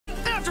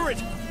After it!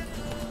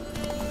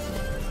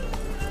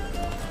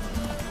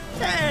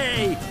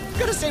 Hey!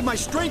 Gotta save my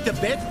strength a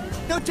bit.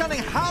 No telling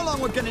how long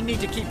we're gonna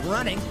need to keep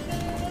running.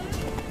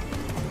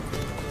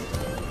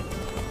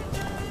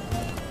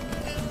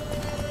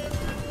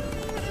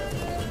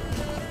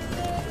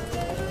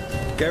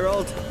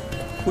 Geralt,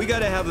 we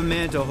gotta have a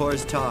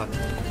man-to-horse talk.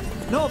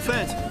 No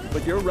offense,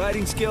 but your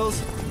riding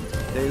skills,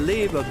 they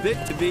leave a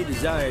bit to be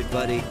desired,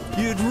 buddy.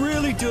 You'd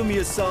really do me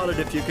a solid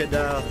if you could,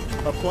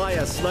 apply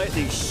a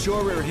slightly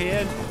surer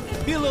hand.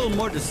 Be a little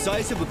more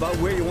decisive about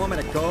where you want me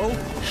to go.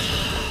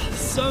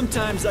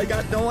 Sometimes I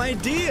got no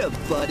idea,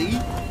 buddy.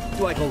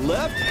 Do I go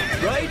left,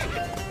 right,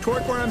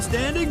 toward where I'm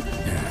standing?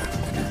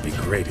 Yeah, and it'd be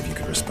great if you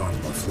could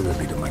respond more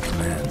fluidly to my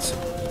commands.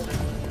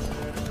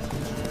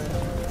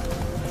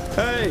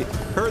 Hey,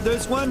 heard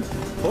this one?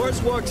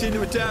 Horse walks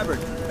into a tavern,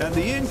 and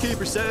the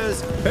innkeeper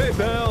says, "Hey,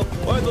 pal,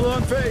 why the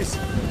long face?"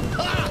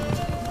 Ah!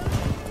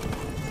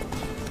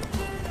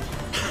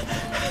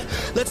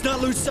 Let's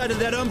not lose sight of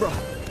that Umbra.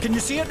 Can you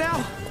see it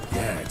now?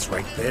 Yeah, it's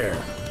right there.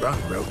 Run,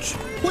 Roach.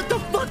 What the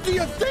fuck do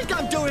you think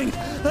I'm doing?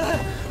 As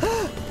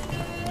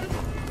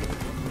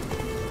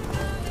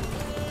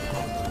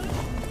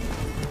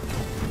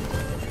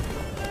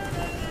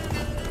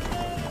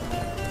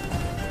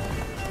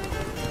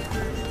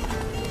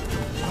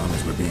long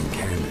as we're being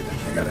candid,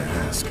 I gotta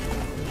ask.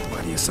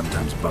 Why do you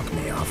sometimes buck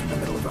me off in the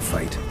middle of a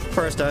fight?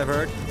 First I've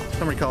heard.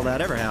 Don't recall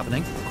that ever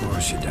happening. Of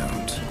course you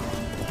don't.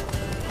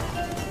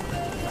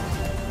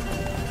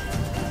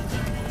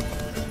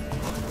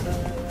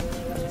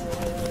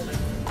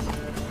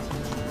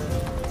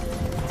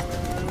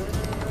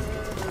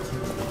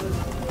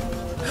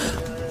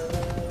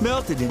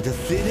 Melted into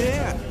thin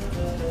air.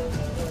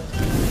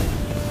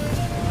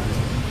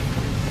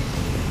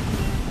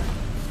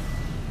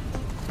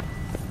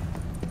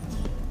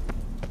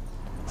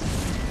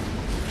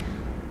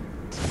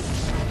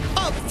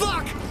 Oh,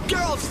 fuck!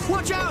 Geralt,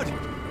 watch out!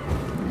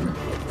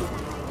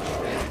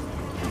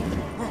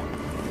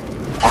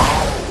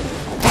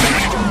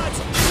 Gods!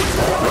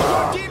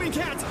 What's the demon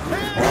cat?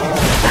 Hey!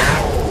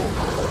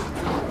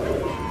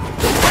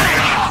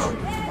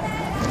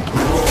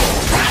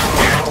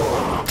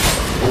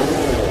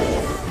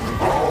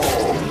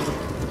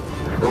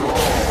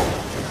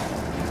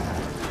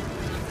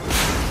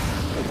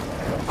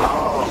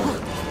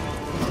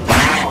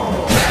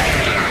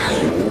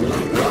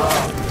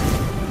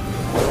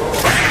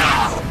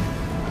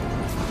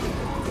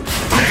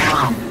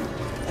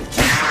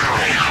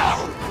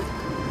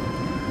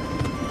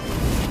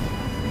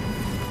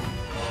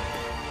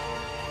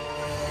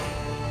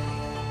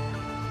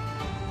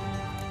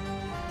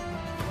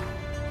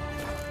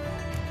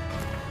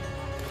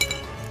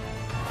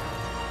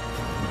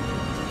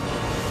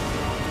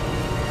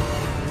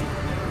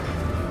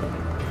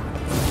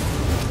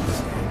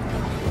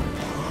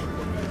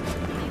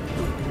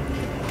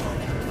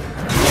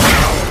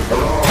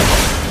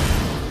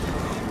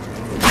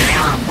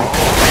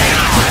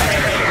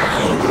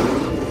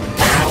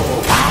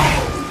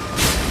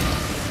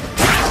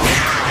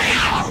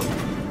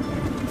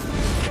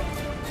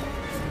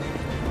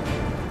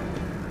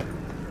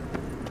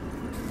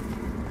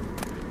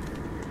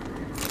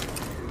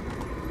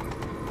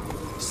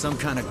 Some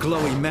kind of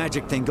glowy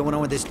magic thing going on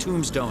with this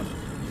tombstone.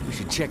 We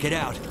should check it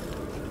out.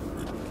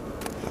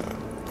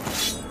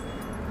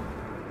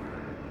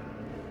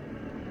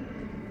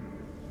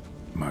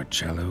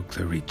 Marcello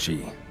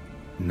Clerici,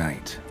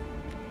 Knight.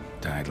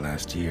 Died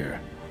last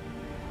year.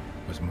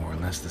 Was more or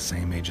less the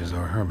same age as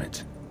our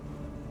hermit.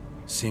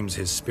 Seems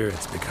his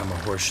spirit's become a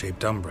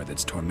horse-shaped umbra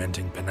that's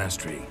tormenting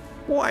Penastri.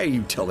 Why are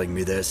you telling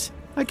me this?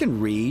 I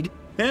can read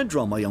and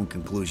draw my own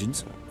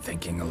conclusions.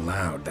 Thinking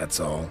aloud, that's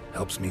all.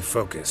 Helps me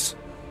focus.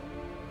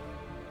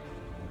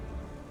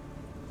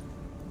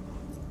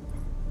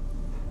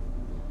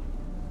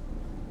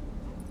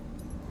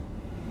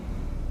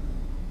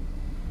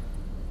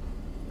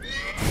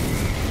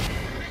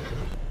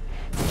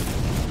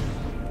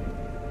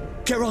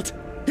 Geralt,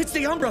 it's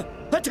the Umbra!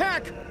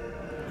 Attack!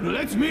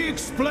 Let me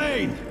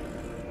explain!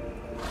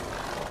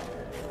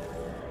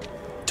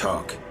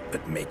 Talk,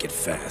 but make it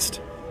fast.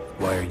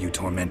 Why are you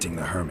tormenting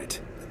the hermit?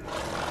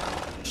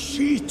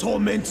 She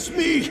torments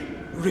me,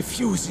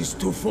 refuses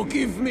to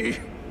forgive me.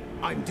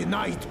 I'm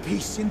denied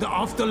peace in the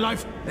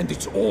afterlife, and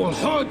it's all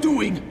her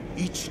doing.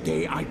 Each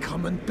day I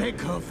come and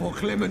beg her for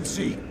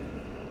clemency.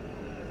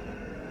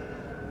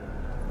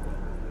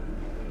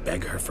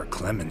 Beg her for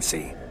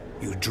clemency?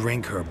 You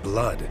drink her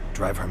blood,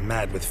 drive her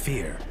mad with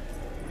fear.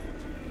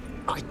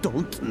 I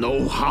don't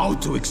know how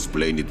to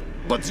explain it,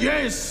 but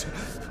yes,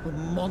 a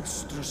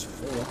monstrous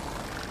form.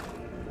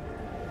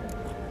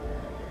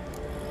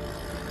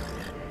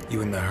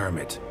 You and the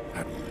hermit.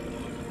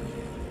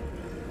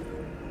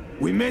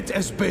 We met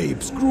as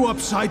babes, grew up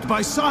side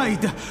by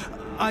side.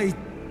 I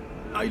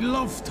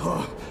loved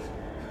her.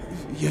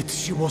 Yet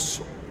she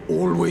was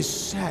always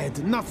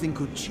sad. Nothing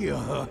could cheer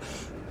her.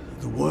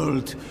 The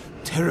world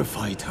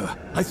terrified her.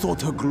 I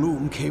thought her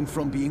gloom came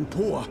from being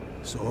poor.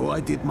 So I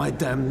did my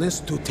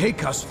damnedest to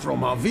take us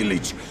from our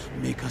village,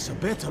 make us a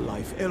better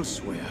life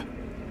elsewhere.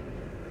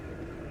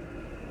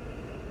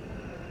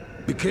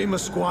 Became a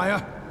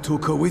squire,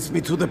 took her with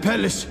me to the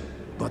palace.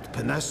 But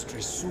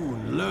Penastri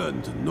soon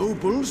learned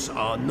nobles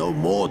are no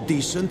more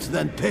decent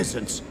than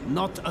peasants,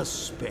 not a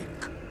speck.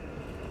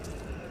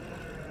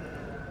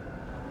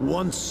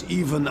 Once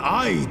even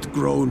I'd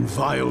grown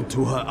vile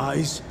to her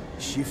eyes,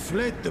 she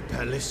fled the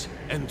palace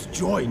and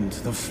joined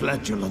the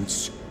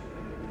Flagellants.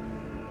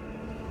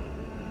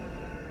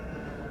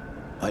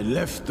 I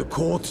left the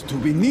court to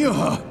be near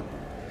her,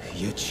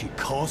 yet she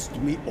cast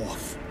me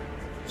off.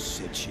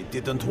 Said she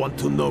didn't want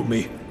to know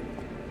me.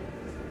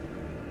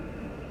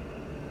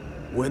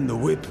 When the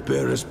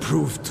whip-bearers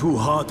proved too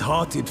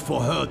hard-hearted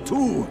for her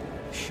too,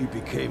 she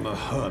became a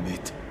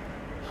hermit.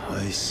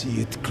 I see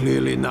it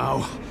clearly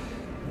now,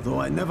 though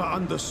I never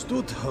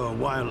understood her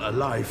while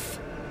alive.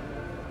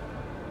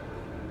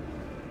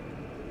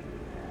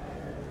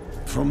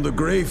 From the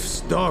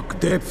grave's dark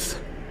depth,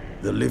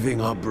 the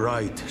living are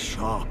bright,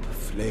 sharp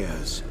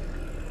flares.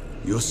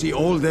 You see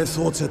all their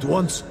thoughts at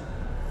once?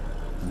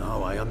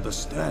 Now I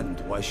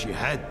understand why she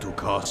had to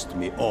cast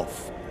me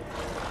off.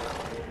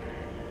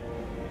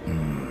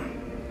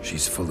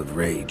 She's full of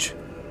rage.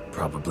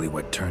 Probably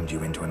what turned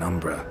you into an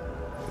Umbra.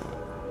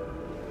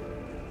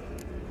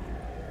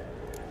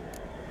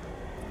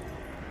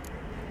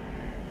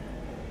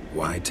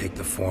 Why take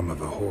the form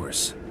of a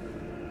horse?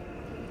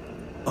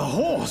 A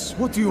horse?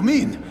 What do you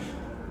mean?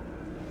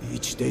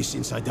 Each day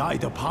since I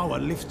died, a power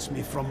lifts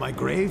me from my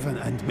grave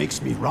and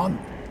makes me run.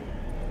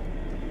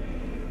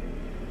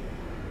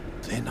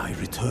 Then I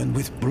return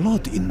with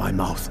blood in my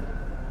mouth.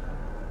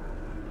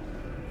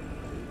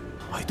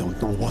 I don't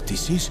know what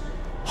this is,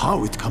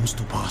 how it comes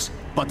to pass,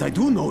 but I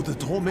do know the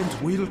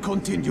torment will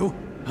continue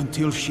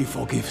until she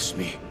forgives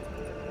me.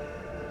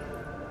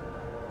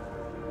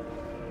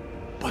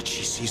 But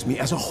she sees me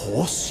as a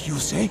horse, you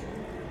say?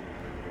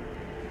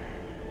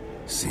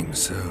 Seems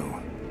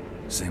so.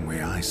 Same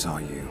way I saw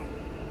you.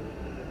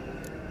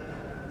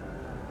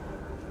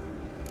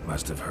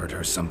 Must have hurt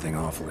her something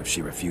awful if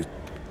she refused.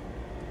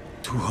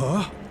 To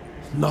her?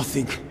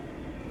 Nothing.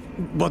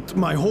 But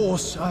my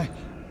horse, I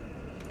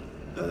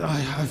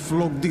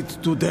flogged it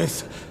to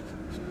death.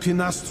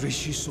 Penastri,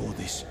 she saw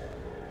this.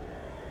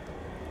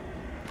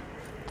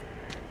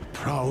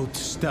 Proud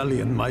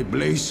stallion, my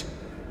Blaze.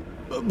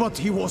 But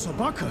he was a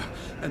bucker,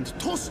 and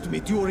tossed me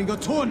during a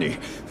tourney.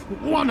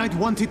 One I'd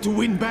wanted to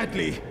win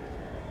badly.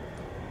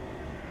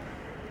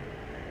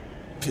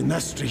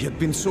 Penastri had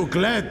been so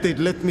glad they'd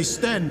let me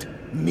stand.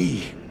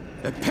 Me,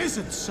 a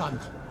peasant's son.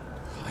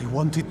 I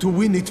wanted to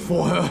win it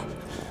for her.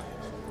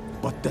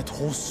 But that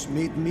horse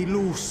made me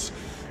lose.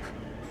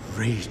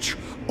 Rage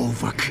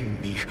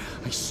overcame me.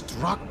 I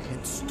struck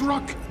and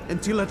struck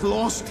until at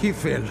last he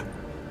fell.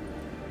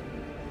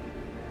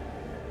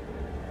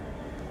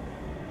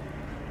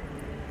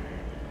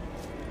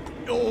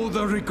 Oh,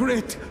 the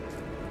regret.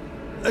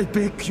 I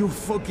beg you,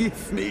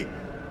 forgive me.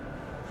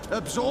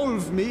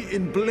 Absolve me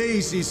in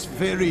Blaze's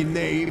very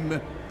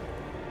name.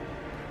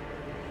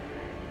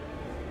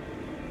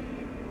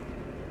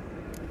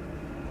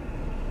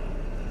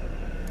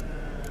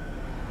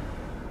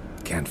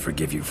 Can't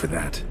forgive you for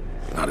that.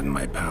 Not in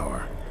my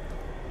power.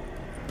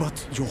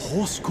 But your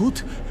horse could?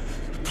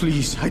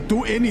 Please, I'd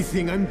do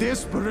anything. I'm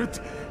desperate.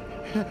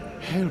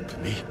 Help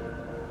me.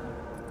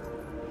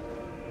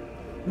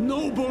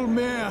 Noble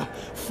mare,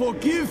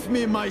 forgive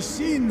me my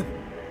sin.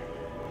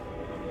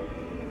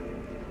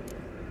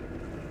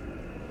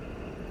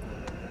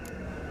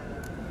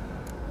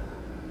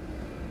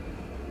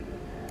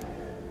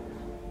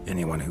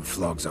 Anyone who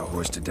flogs a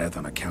horse to death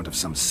on account of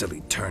some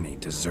silly tourney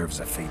deserves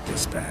a fate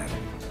this bad.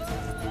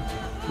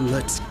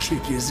 Let's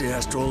kick his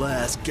astral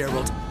ass,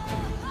 Geralt.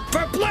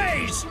 For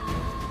Blaze!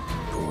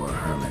 Poor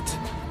hermit.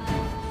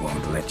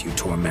 Won't let you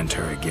torment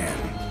her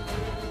again.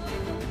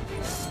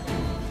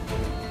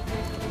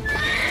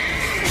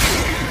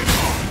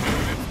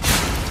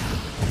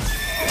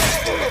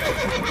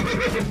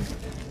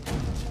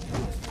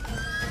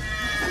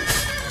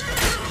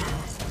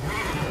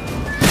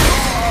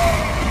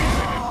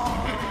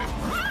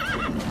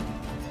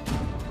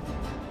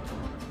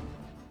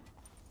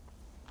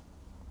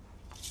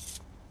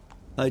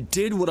 I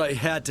did what I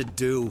had to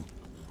do.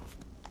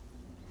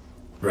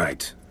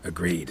 Right.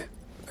 Agreed.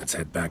 Let's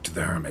head back to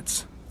the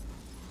hermits.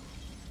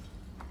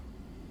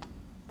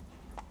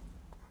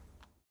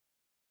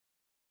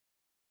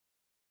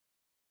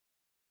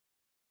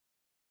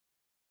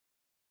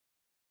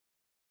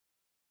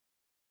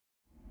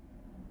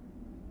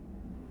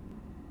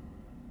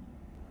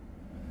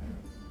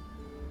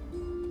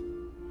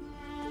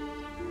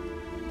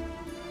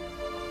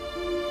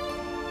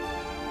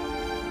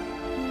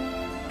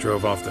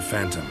 Drove off the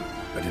Phantom,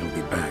 but it'll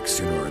be back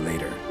sooner or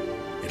later.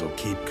 It'll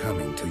keep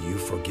coming till you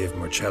forgive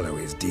Marcello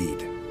his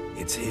deed.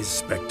 It's his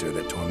specter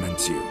that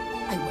torments you.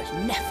 I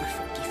will never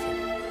forgive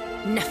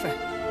him. Never.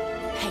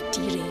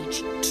 Petty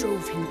rage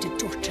drove him to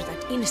torture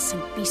that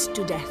innocent beast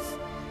to death.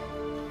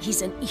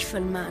 He's an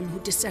evil man who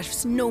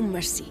deserves no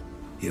mercy.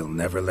 He'll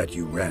never let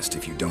you rest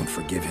if you don't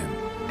forgive him.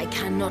 I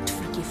cannot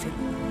forgive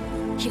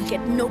him. He'll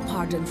get no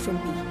pardon from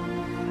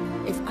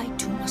me. If I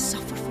too must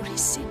suffer for his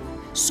sin,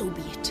 so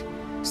be it.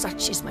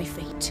 Such is my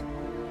fate.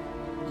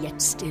 Yet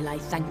still I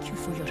thank you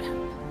for your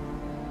help.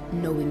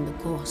 Knowing the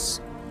cause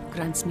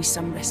grants me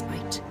some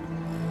respite.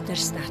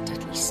 There's that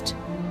at least.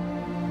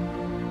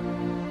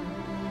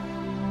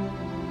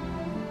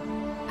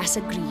 As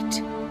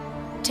agreed,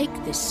 take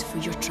this for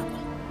your trouble.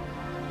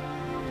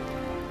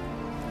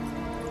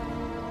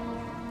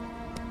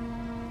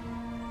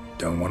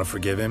 Don't want to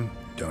forgive him?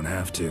 Don't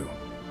have to.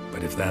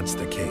 But if that's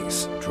the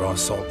case, draw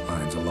salt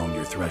lines along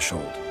your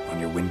threshold, on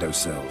your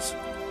windowsills.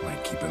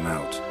 Might keep him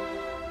out.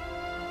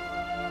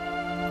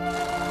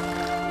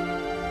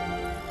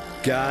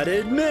 Gotta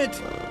admit,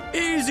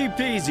 easy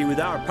peasy with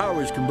our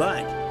powers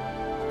combined.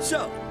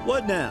 So,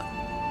 what now?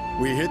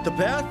 We hit the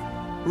path?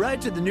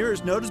 Ride to the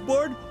nearest notice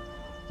board?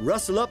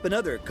 Rustle up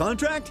another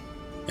contract?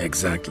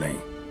 Exactly.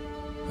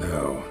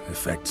 Though,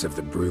 effects of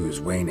the bruise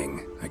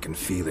waning, I can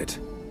feel it.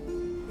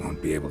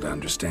 Won't be able to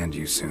understand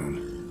you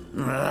soon.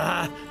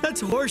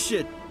 That's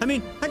horseshit. I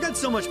mean, I got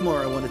so much more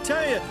I want to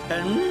tell you,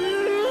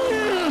 and...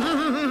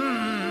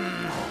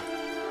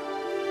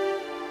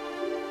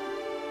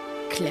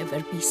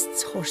 Clever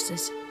beasts,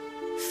 horses.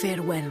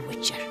 Farewell,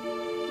 Witcher.